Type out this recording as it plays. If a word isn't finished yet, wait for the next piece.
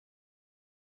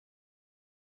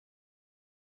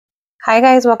Hi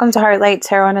guys, welcome to Heartlight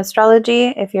Tarot and Astrology.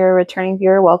 If you're a returning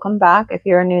viewer, welcome back. If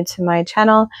you're new to my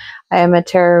channel, I am a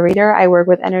tarot reader. I work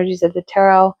with energies of the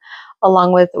tarot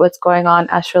along with what's going on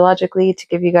astrologically to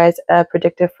give you guys a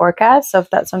predictive forecast. So if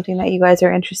that's something that you guys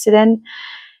are interested in,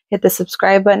 hit the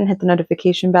subscribe button, hit the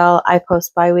notification bell. I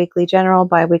post bi-weekly general,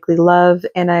 bi-weekly love,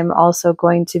 and I'm also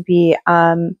going to be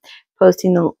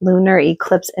posting the lunar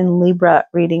eclipse in Libra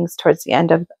readings towards the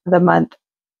end of the month.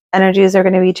 Energies are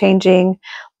going to be changing.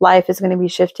 Life is going to be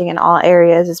shifting in all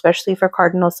areas, especially for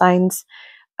cardinal signs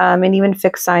and even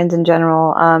fixed signs in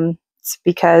general. It's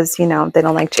because, you know, they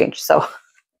don't like change. So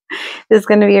this is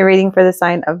going to be a reading for the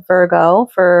sign of Virgo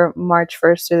for March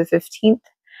 1st through the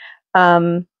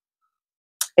 15th.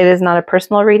 It is not a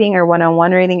personal reading or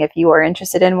one-on-one reading. If you are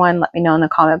interested in one, let me know in the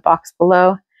comment box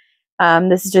below.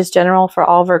 This is just general for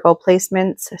all Virgo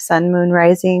placements, sun, moon,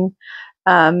 rising.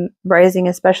 Rising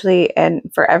especially, and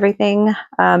for everything.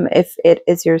 If it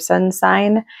is your sun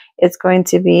sign, it's going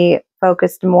to be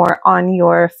focused more on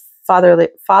your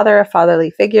fatherly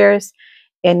figures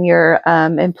in your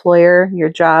employer, your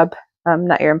job,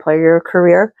 not your employer, your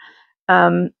career.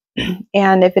 And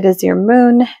if it is your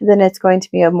moon, then it's going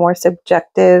to be a more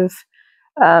subjective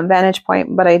vantage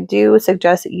point, but I do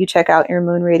suggest that you check out your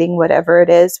moon reading, whatever it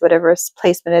is, whatever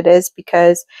placement it is,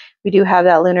 because we do have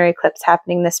that lunar eclipse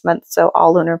happening this month, so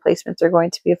all lunar placements are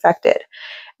going to be affected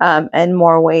in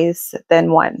more ways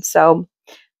than one. So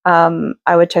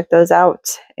I would check those out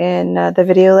in the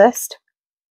video list.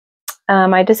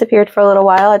 I disappeared for a little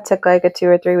while. It took like a 2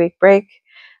 or 3 week break.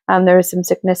 There was some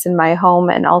sickness in my home,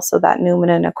 and also that new moon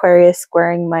in Aquarius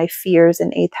squaring my fears in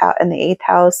the 8th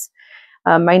house.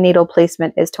 My natal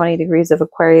placement is 20 degrees of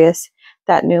Aquarius.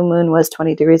 That new moon was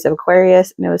 20 degrees of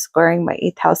Aquarius, and it was squaring my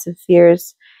 8th house of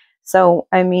fears. So,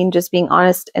 I mean, just being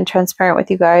honest and transparent with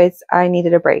you guys, I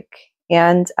needed a break.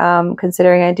 And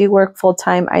considering I do work full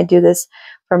time, I do this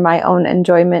for my own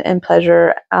enjoyment and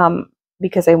pleasure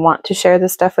because I want to share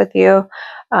this stuff with you.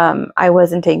 I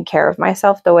wasn't taking care of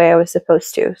myself the way I was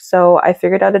supposed to. So I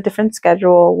figured out a different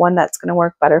schedule, one that's going to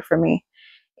work better for me.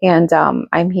 And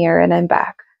I'm here and I'm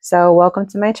back. So welcome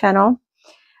to my channel.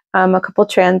 A couple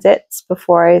transits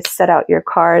before I set out your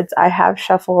cards. I have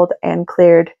shuffled and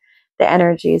cleared the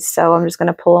energies, so I'm just going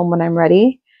to pull them when I'm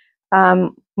ready.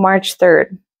 March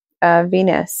 3rd,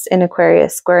 Venus in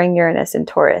Aquarius squaring Uranus in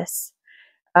Taurus.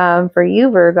 For you,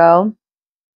 Virgo,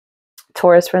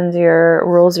 Taurus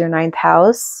rules your 9th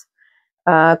house.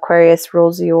 Aquarius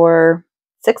rules your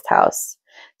 6th house.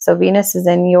 So Venus is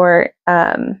in your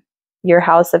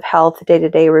house of health,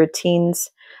 day-to-day routines,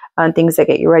 things that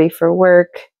get you ready for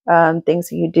work, things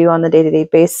that you do on the day-to-day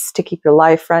basis to keep your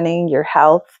life running, your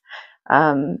health,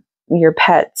 your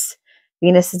pets.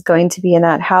 Venus is going to be in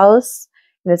that house,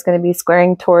 and it's going to be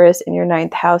squaring Taurus in your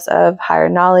 9th house of higher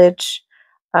knowledge,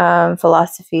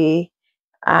 philosophy,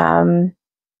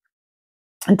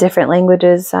 different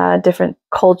languages, different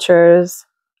cultures,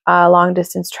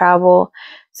 long-distance travel.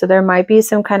 So there might be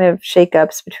some kind of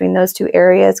shakeups between those two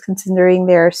areas, considering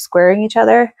they're squaring each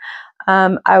other.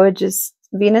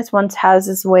 Venus once has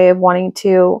this way of wanting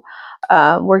to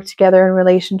work together in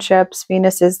relationships.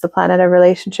 Venus is the planet of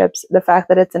relationships. The fact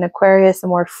that it's in Aquarius, a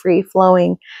more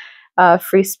free-flowing,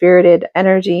 free-spirited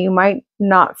energy, you might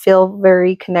not feel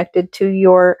very connected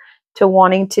to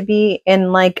wanting to be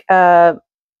in like a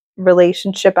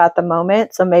relationship at the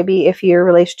moment. So maybe if your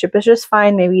relationship is just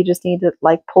fine, maybe you just need to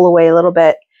like pull away a little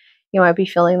bit. You might be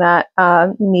feeling that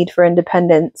need for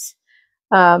independence,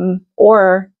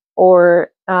 or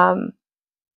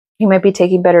you might be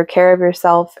taking better care of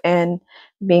yourself and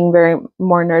being very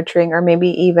more nurturing, or maybe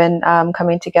even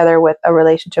coming together with a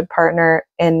relationship partner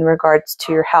in regards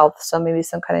to your health. So maybe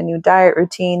some kind of new diet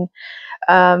routine,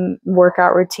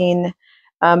 workout routine,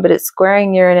 but it's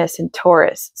squaring Uranus and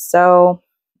Taurus. So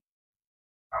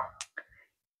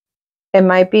it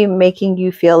might be making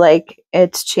you feel like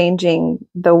it's changing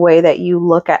the way that you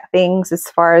look at things as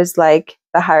far as like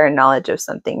the higher knowledge of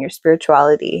something, your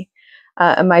spirituality.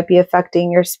 It might be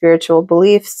affecting your spiritual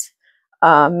beliefs.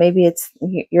 Maybe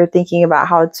you're thinking about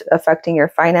how it's affecting your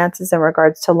finances in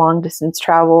regards to long distance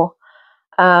travel.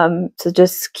 So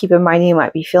just keep in mind you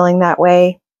might be feeling that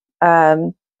way.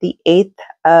 The 8th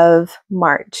of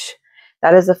March,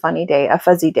 that is a funny day, a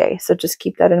fuzzy day. So just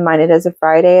keep that in mind. It is a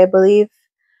Friday, I believe.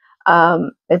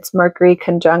 It's Mercury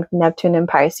conjunct Neptune in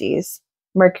Pisces.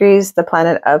 Mercury is the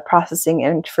planet of processing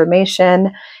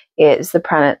information. It is the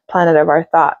planet of our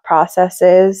thought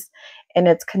processes, and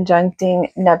it's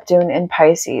conjuncting Neptune in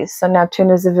Pisces. So Neptune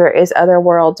is other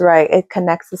worlds, right? It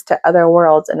connects us to other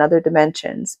worlds and other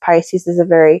dimensions. Pisces is a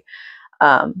very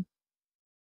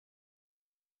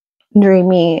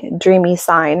dreamy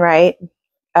sign, right?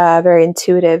 very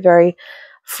intuitive, very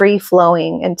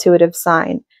free-flowing, intuitive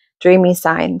sign, dreamy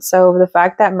sign. So the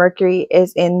fact that Mercury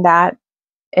is in that,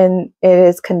 and it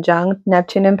is conjunct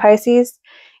Neptune and Pisces,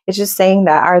 it's just saying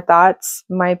that our thoughts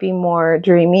might be more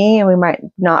dreamy, and we might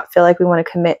not feel like we want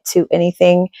to commit to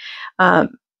anything.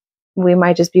 We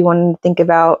might just be wanting to think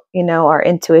about, our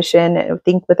intuition, and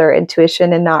think with our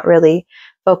intuition, and not really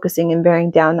focusing and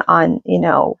bearing down on,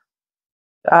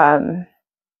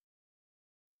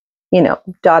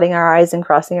 dotting our I's and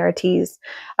crossing our T's.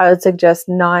 I would suggest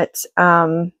not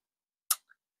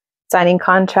signing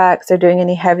contracts or doing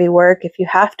any heavy work. If you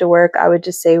have to work, I would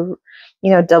just say,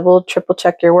 double, triple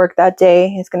check your work that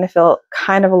day. It's going to feel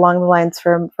kind of along the lines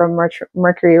from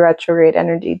Mercury retrograde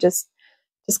energy, just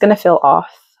going to feel off.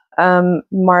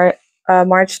 March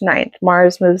 9th,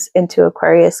 Mars moves into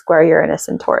Aquarius, square Uranus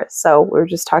and Taurus. So we were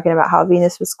just talking about how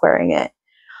Venus was squaring it.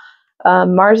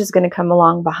 Mars is going to come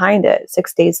along behind it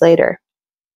 6 days later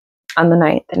on the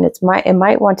 9th, and it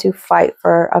might want to fight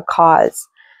for a cause,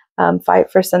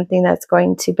 fight for something that's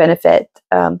going to benefit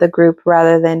the group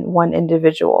rather than one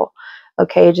individual.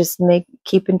 Okay, just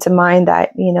keep into mind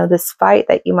that this fight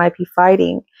that you might be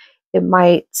fighting, it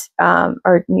might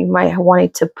or you might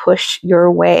want to push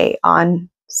your way on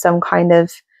some kind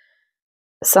of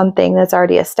something that's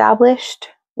already established,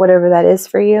 whatever that is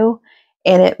for you.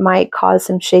 And it might cause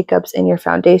some shakeups in your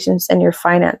foundations and your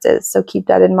finances. So keep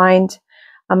that in mind.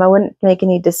 I wouldn't make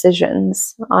any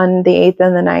decisions on the 8th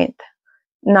and the 9th,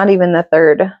 not even the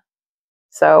 3rd.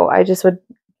 So I just would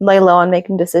lay low on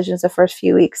making decisions the first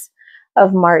few weeks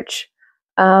of March.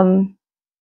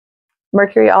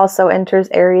 Mercury also enters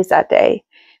Aries that day.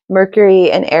 Mercury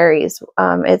and Aries,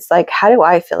 it's like, how do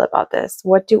I feel about this?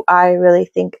 What do I really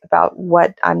think about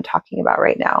what I'm talking about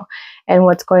right now, and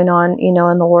what's going on, in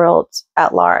the world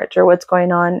at large, or what's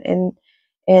going on in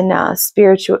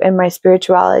my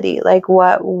spirituality? Like,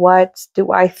 what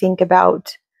do I think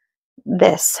about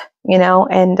this?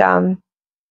 And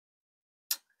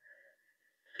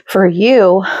for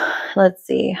you, let's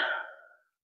see.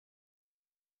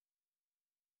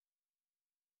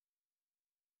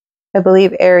 I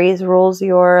believe Aries rules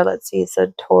your,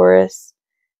 so Taurus.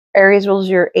 Aries rules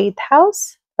your 8th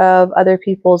house of other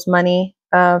people's money,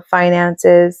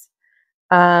 finances,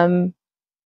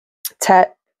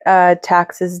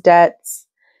 taxes, debts,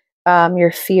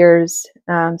 your fears,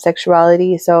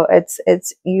 sexuality. So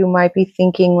it's you might be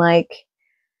thinking like,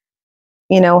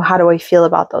 how do I feel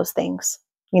about those things?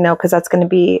 Because that's going to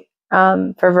be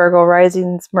for Virgo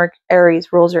risings.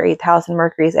 Aries rules your 8th house, and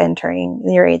Mercury is entering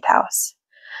your 8th house.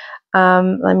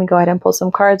 Let me go ahead and pull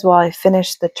some cards while I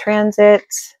finish the transit.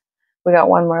 We got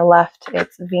one more left.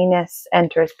 It's Venus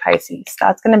enters Pisces.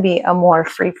 That's going to be a more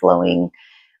free-flowing,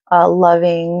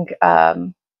 loving,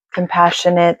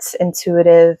 compassionate,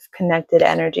 intuitive, connected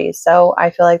energy. So I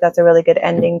feel like that's a really good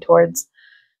ending towards,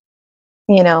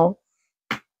 the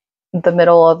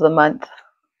middle of the month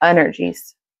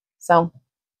energies. So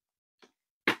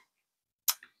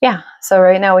yeah, so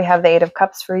right now we have the 8 of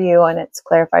Cups for you, and it's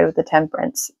clarified with the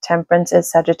Temperance. Temperance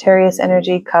is Sagittarius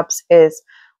energy. Cups is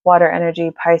water energy,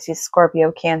 Pisces,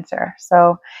 Scorpio, Cancer.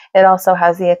 So it also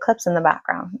has the eclipse in the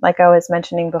background. Like I was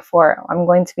mentioning before, I'm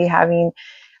going to be having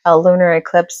a lunar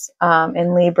eclipse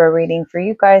in Libra reading for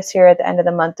you guys here at the end of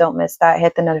the month. Don't miss that.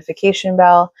 Hit the notification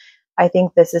bell. I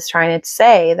think this is trying to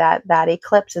say that that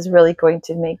eclipse is really going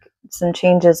to make some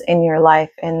changes in your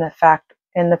life, in the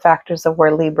factors of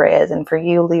where Libra is. And for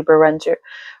you, Libra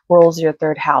rules your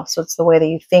 3rd house. So it's the way that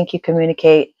you think, you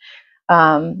communicate,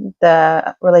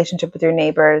 the relationship with your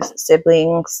neighbors,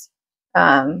 siblings,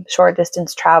 short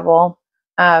distance travel.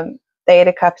 The 8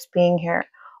 of Cups being here,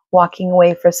 walking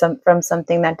away from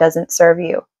something that doesn't serve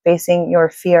you, facing your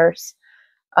fears.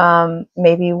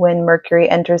 Maybe when Mercury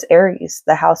enters Aries,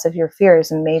 the house of your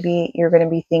fears, and maybe you're going to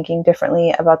be thinking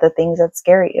differently about the things that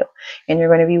scare you, and you're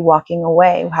going to be walking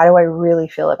away. How do I really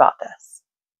feel about this?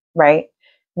 Right?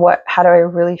 How do I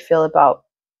really feel about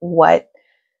what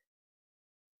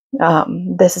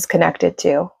this is connected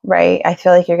to? Right? I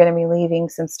feel like you're going to be leaving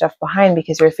some stuff behind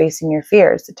because you're facing your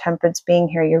fears. The Temperance being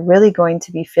here, you're really going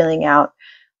to be feeling out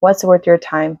what's worth your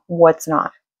time, what's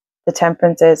not. The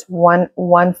Temperance is one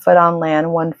foot on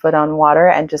land, 1 foot on water,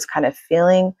 and just kind of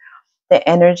feeling the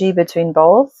energy between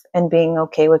both and being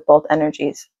okay with both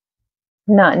energies.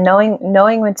 Not knowing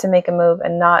when to make a move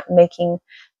and not making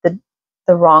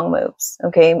the wrong moves.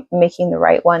 Okay, making the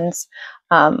right ones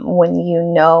when you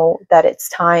know that it's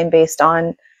time, based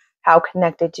on how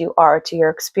connected you are to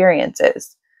your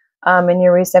experiences. In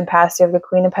your recent past, you have the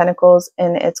Queen of Pentacles,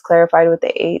 and it's clarified with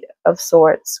the 8 of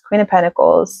Swords. Queen of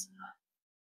Pentacles.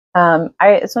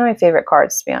 It's one of my favorite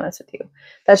cards, to be honest with you.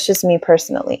 That's just me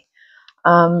personally.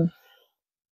 So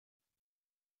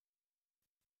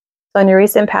in your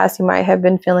recent past, you might have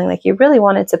been feeling like you really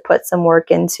wanted to put some work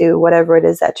into whatever it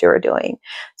is that you were doing.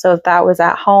 So if that was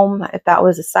at home, if that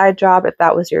was a side job, if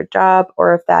that was your job,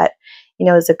 or if that,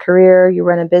 is a career, you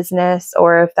run a business,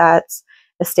 or if that's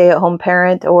a stay-at-home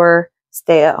parent or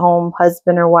stay-at-home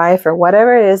husband or wife, or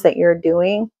whatever it is that you were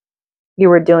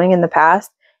doing in the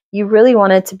past, you really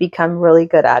wanted to become really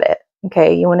good at it.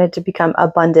 Okay. You wanted to become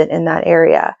abundant in that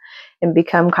area and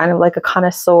become kind of like a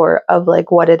connoisseur of like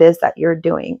what it is that you're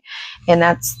doing. And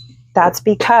that's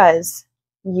because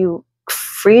you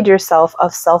freed yourself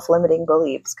of self-limiting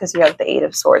beliefs, because you have the Eight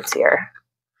of Swords here.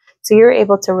 So you're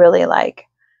able to really like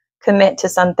commit to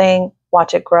something,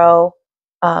 watch it grow,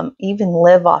 even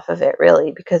live off of it,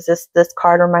 really, because this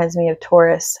card reminds me of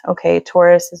Taurus. Okay,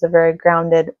 Taurus is a very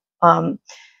grounded,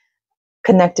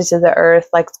 connected to the earth,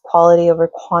 like quality over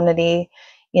quantity,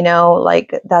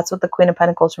 like that's what the Queen of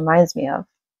Pentacles reminds me of,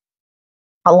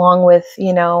 along with,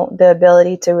 the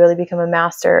ability to really become a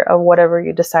master of whatever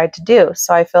you decide to do.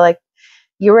 So I feel like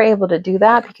you were able to do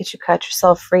that because you cut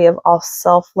yourself free of all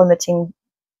self-limiting,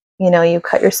 you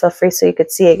cut yourself free so you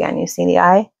could see again. You see the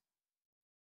eye?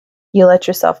 You let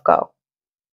yourself go.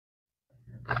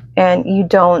 And you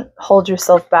don't hold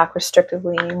yourself back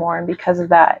restrictively anymore. And because of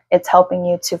that, it's helping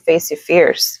you to face your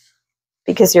fears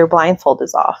because your blindfold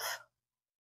is off.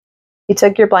 You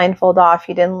took your blindfold off.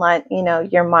 You didn't let,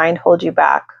 your mind hold you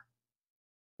back.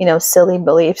 Silly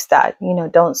beliefs that,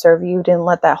 don't serve you. You didn't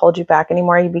let that hold you back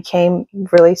anymore. You became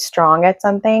really strong at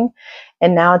something.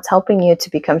 And now it's helping you to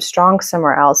become strong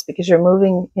somewhere else because you're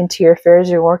moving into your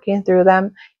fears. You're working through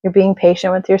them. You're being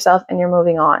patient with yourself and you're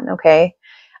moving on. Okay.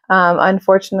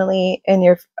 Unfortunately, in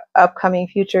your upcoming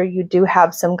future, you do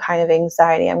have some kind of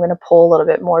anxiety. I'm going to pull a little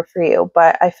bit more for you,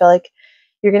 but I feel like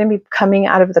you're going to be coming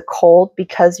out of the cold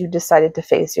because you decided to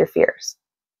face your fears.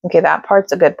 Okay, that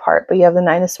part's a good part, but you have the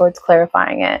Nine of Swords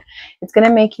clarifying it. It's going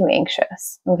to make you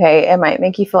anxious. Okay, it might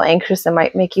make you feel anxious. It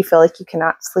might make you feel like you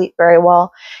cannot sleep very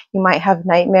well. You might have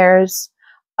nightmares.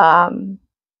 You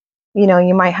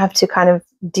might have to kind of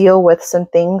deal with some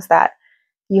things that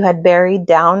you had buried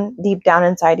deep down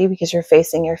inside you because you're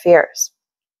facing your fears.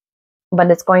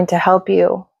 But it's going to help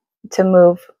you to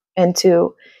move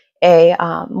into a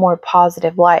more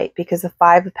positive light because the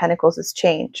Five of Pentacles is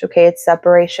change. Okay, it's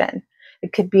separation.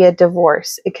 It could be a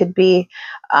divorce. It could be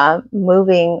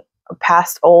moving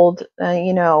past old,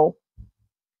 foundational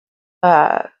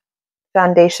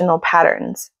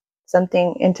patterns,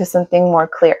 into something more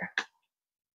clear.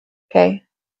 Okay.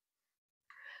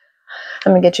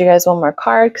 I'm going to get you guys one more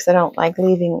card because I don't like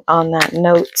leaving on that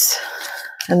note.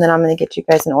 And then I'm going to get you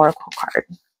guys an oracle card.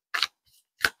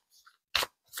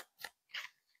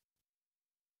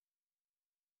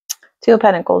 Two of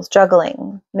Pentacles,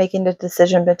 juggling, making the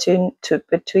decision between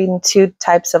two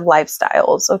types of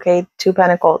lifestyles. Okay, Two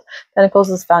Pentacles. Pentacles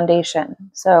is foundation.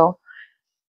 So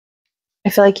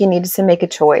I feel like you needed to make a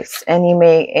choice, and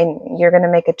you're going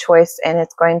to make a choice, and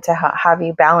it's going to have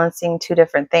you balancing two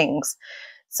different things.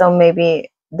 So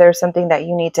maybe there's something that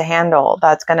you need to handle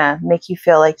that's going to make you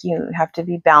feel like you have to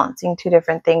be balancing two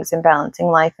different things and balancing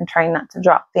life and trying not to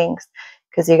drop things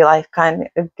because your life kind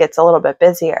of gets a little bit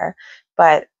busier.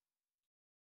 But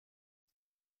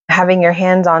having your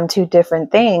hands on two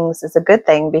different things is a good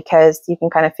thing because you can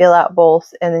kind of feel out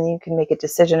both and then you can make a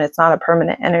decision. It's not a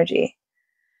permanent energy.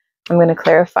 I'm going to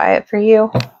clarify it for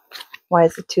you. Why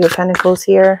is the Two of Pentacles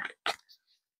here?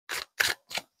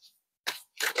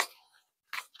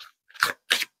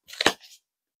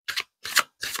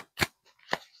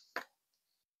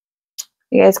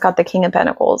 You guys got the King of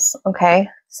Pentacles, okay?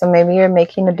 So maybe you're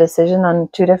making a decision on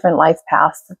two different life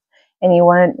paths and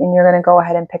you're going to go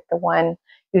ahead and pick the one.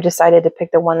 You decided to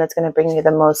pick the one that's going to bring you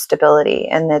the most stability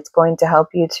and that's going to help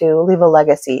you to leave a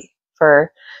legacy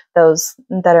for those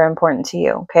that are important to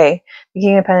you, okay? The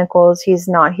King of Pentacles, he's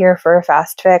not here for a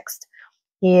fast fix.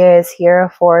 He is here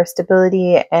for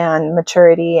stability and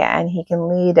maturity, and he can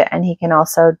lead and he can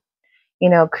also,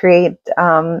 create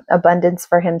abundance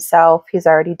for himself. He's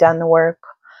already done the work.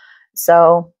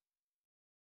 So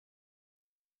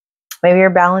maybe you're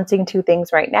balancing two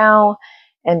things right now.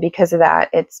 And because of that,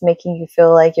 it's making you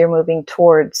feel like you're moving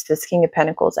towards this King of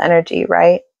Pentacles energy,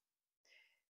 right?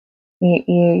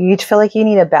 You feel like you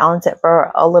need to balance it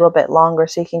for a little bit longer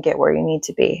so you can get where you need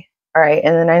to be. All right.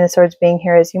 And the Nine of Swords being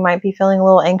here is you might be feeling a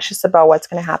little anxious about what's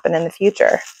going to happen in the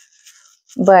future.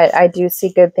 But I do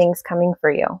see good things coming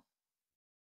for you.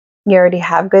 You already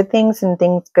have good things and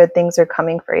good things are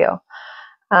coming for you.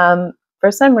 For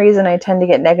some reason, I tend to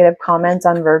get negative comments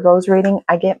on Virgo's reading.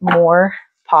 I get more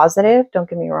positive, don't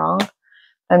get me wrong.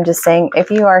 I'm just saying,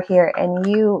 if you are here and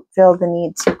you feel the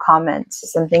need to comment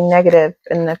something negative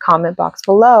in the comment box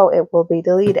below, it will be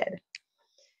deleted.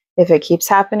 If it keeps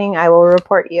happening, I will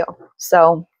report you.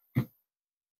 So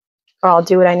I'll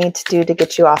do what I need to do to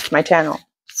get you off my channel.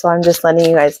 So I'm just letting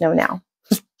you guys know now.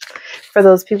 For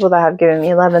those people that have given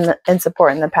me love and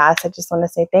support in the past, I just want to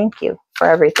say thank you for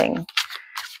everything.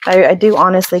 I do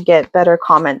honestly get better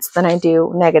comments than I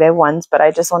do negative ones, but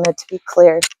I just wanted to be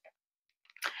clear.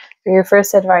 For your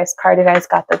first advice card, you guys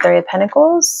got the Three of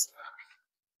Pentacles,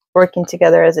 working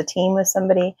together as a team with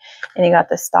somebody, and you got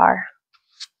the Star.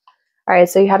 All right,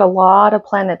 so you had a lot of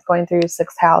planets going through your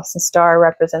 6th house, and Star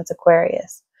represents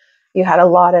Aquarius. You had a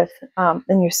lot of,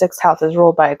 and your 6th house is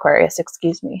ruled by Aquarius,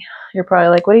 excuse me. You're probably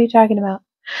like, what are you talking about?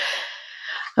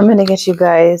 I'm going to get you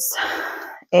guys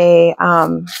a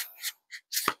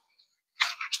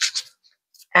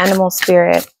animal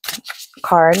spirit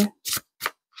card.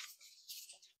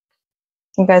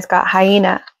 You guys got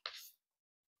hyena.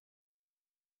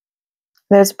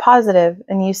 There's positive,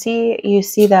 and you see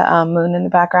the moon in the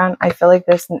background. I feel like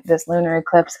this lunar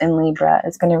eclipse in Libra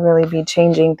is going to really be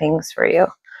changing things for you.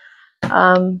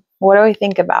 What do I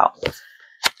think about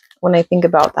when I think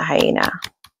about the hyena?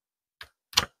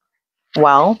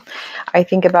 Well, I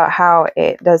think about how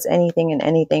it does anything and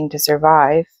anything to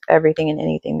survive, everything and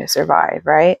anything to survive,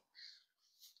 right?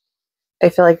 I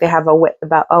feel like they have a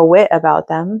wit about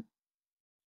them.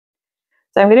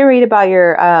 So I'm going to read about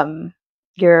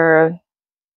your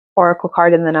oracle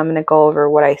card, and then I'm going to go over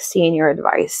what I see in your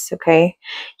advice, okay?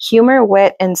 Humor,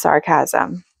 wit, and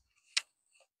sarcasm.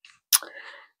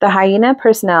 The hyena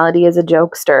personality is a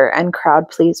jokester and crowd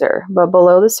pleaser, but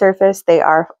below the surface, they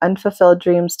are unfulfilled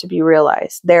dreams to be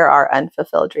realized. There are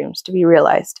unfulfilled dreams to be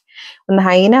realized. When the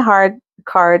hyena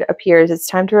card appears, it's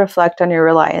time to reflect on your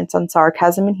reliance on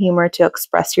sarcasm and humor to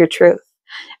express your truth.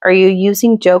 Are you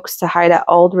using jokes to hide out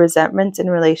old resentments in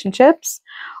relationships,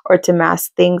 or to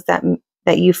mask things that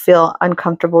you feel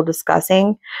uncomfortable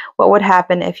discussing? What would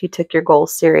happen if you took your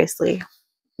goals seriously?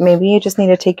 Maybe you just need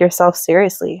to take yourself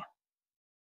seriously.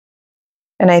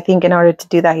 And I think in order to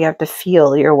do that, you have to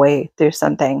feel your way through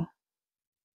something.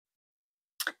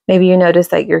 Maybe you notice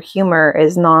that your humor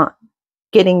is not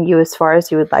getting you as far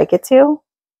as you would like it to.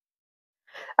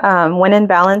 When in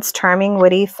balance, charming,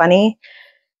 witty, funny,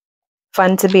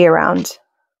 fun to be around.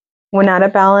 When out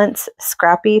of balance,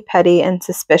 scrappy, petty, and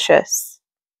suspicious.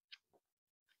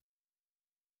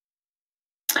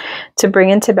 To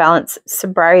bring into balance,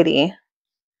 sobriety.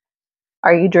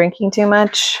 Are you drinking too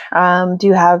much? Do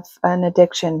you have an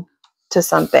addiction to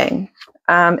something?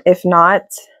 If not,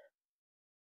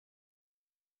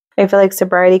 I feel like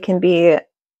sobriety can be,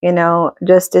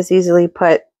 just as easily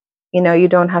put, you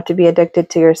don't have to be addicted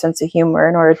to your sense of humor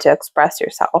in order to express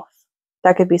yourself.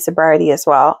 That could be sobriety as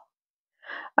well.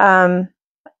 Yeah,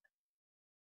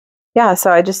 so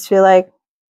I just feel like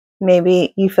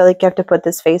maybe you feel like you have to put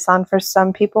this face on for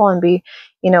some people and be,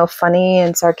 funny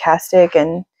and sarcastic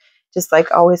and just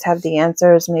like always have the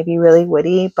answers, maybe really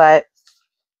witty, but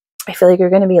I feel like you're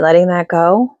going to be letting that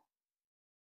go.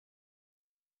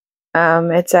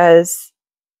 It says,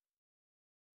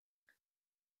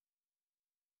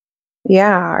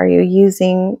 yeah, are you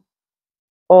using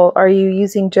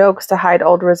jokes to hide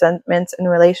old resentments in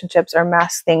relationships or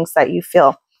mask things that you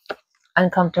feel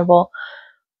uncomfortable?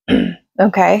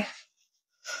 Okay.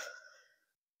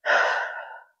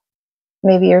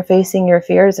 Maybe you're facing your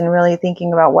fears and really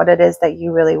thinking about what it is that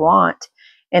you really want.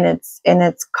 And it's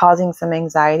causing some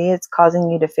anxiety. It's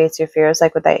causing you to face your fears,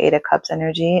 like with that 8 of Cups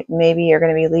energy. Maybe you're going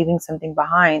to be leaving something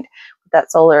behind with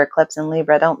that solar eclipse in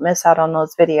Libra. Don't miss out on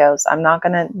those videos. I'm not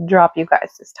going to drop you guys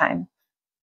this time.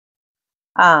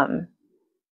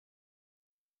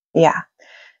 Yeah.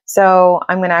 So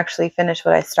I'm going to actually finish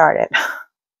what I started.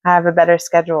 I have a better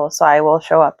schedule, so I will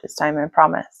show up this time, I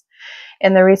promise.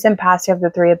 In the recent past, you have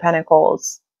the 3 of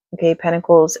Pentacles. Okay,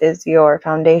 Pentacles is your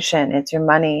foundation. It's your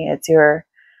money. It's your,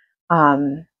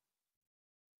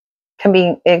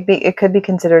 it could be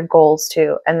considered goals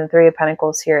too. And the 3 of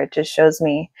Pentacles here, it just shows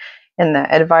me in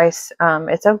the advice,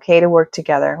 it's okay to work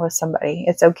together with somebody.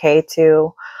 It's okay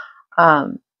to,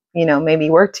 maybe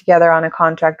work together on a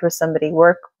contract with somebody,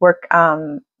 work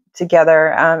together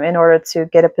in order to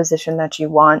get a position that you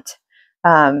want,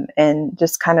 and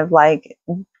just kind of like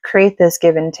create this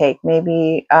give and take.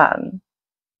 Maybe,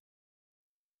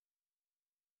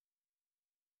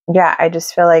 yeah, I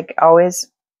just feel like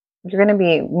always you're going to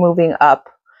be moving up,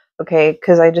 okay?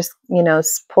 Because I just,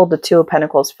 pulled the 2 of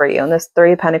Pentacles for you, and this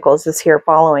 3 of Pentacles is here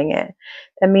following it.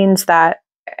 That means that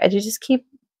you just keep,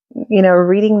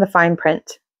 reading the fine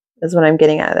print is what I'm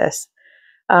getting out of this.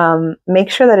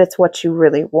 Make sure that it's what you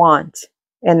really want,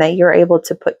 and that you're able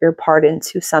to put your part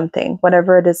into something,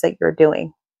 whatever it is that you're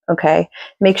doing. Okay.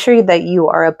 Make sure that you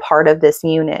are a part of this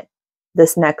unit,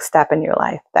 this next step in your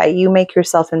life, that you make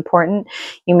yourself important.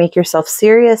 You make yourself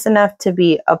serious enough to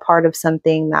be a part of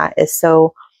something that is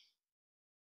so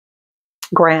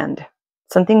grand.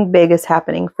 Something big is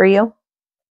happening for you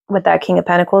with that King of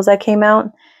Pentacles that came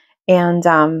out. And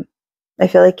I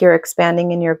feel like you're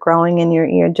expanding and you're growing and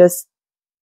you're just,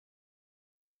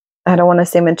 I don't want to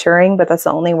say maturing, but that's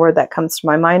the only word that comes to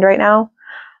my mind right now.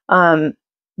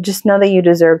 Just know that you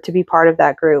deserve to be part of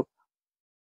that group.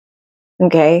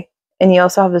 Okay. And you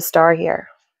also have a star here.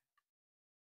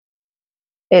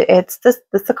 It's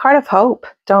the card of hope.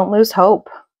 Don't lose hope.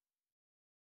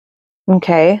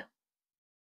 Okay.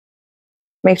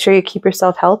 Make sure you keep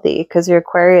yourself healthy, because your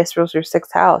Aquarius rules your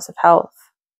 6th house of health.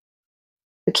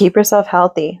 So keep yourself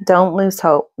healthy. Don't lose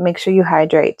hope. Make sure you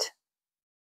hydrate.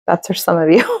 That's for some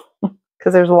of you,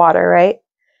 because there's water, right?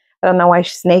 I don't know why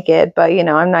she's naked, but you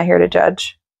know, I'm not here to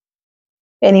judge.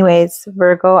 Anyways,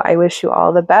 Virgo, I wish you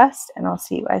all the best, and I'll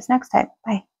see you guys next time.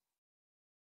 Bye.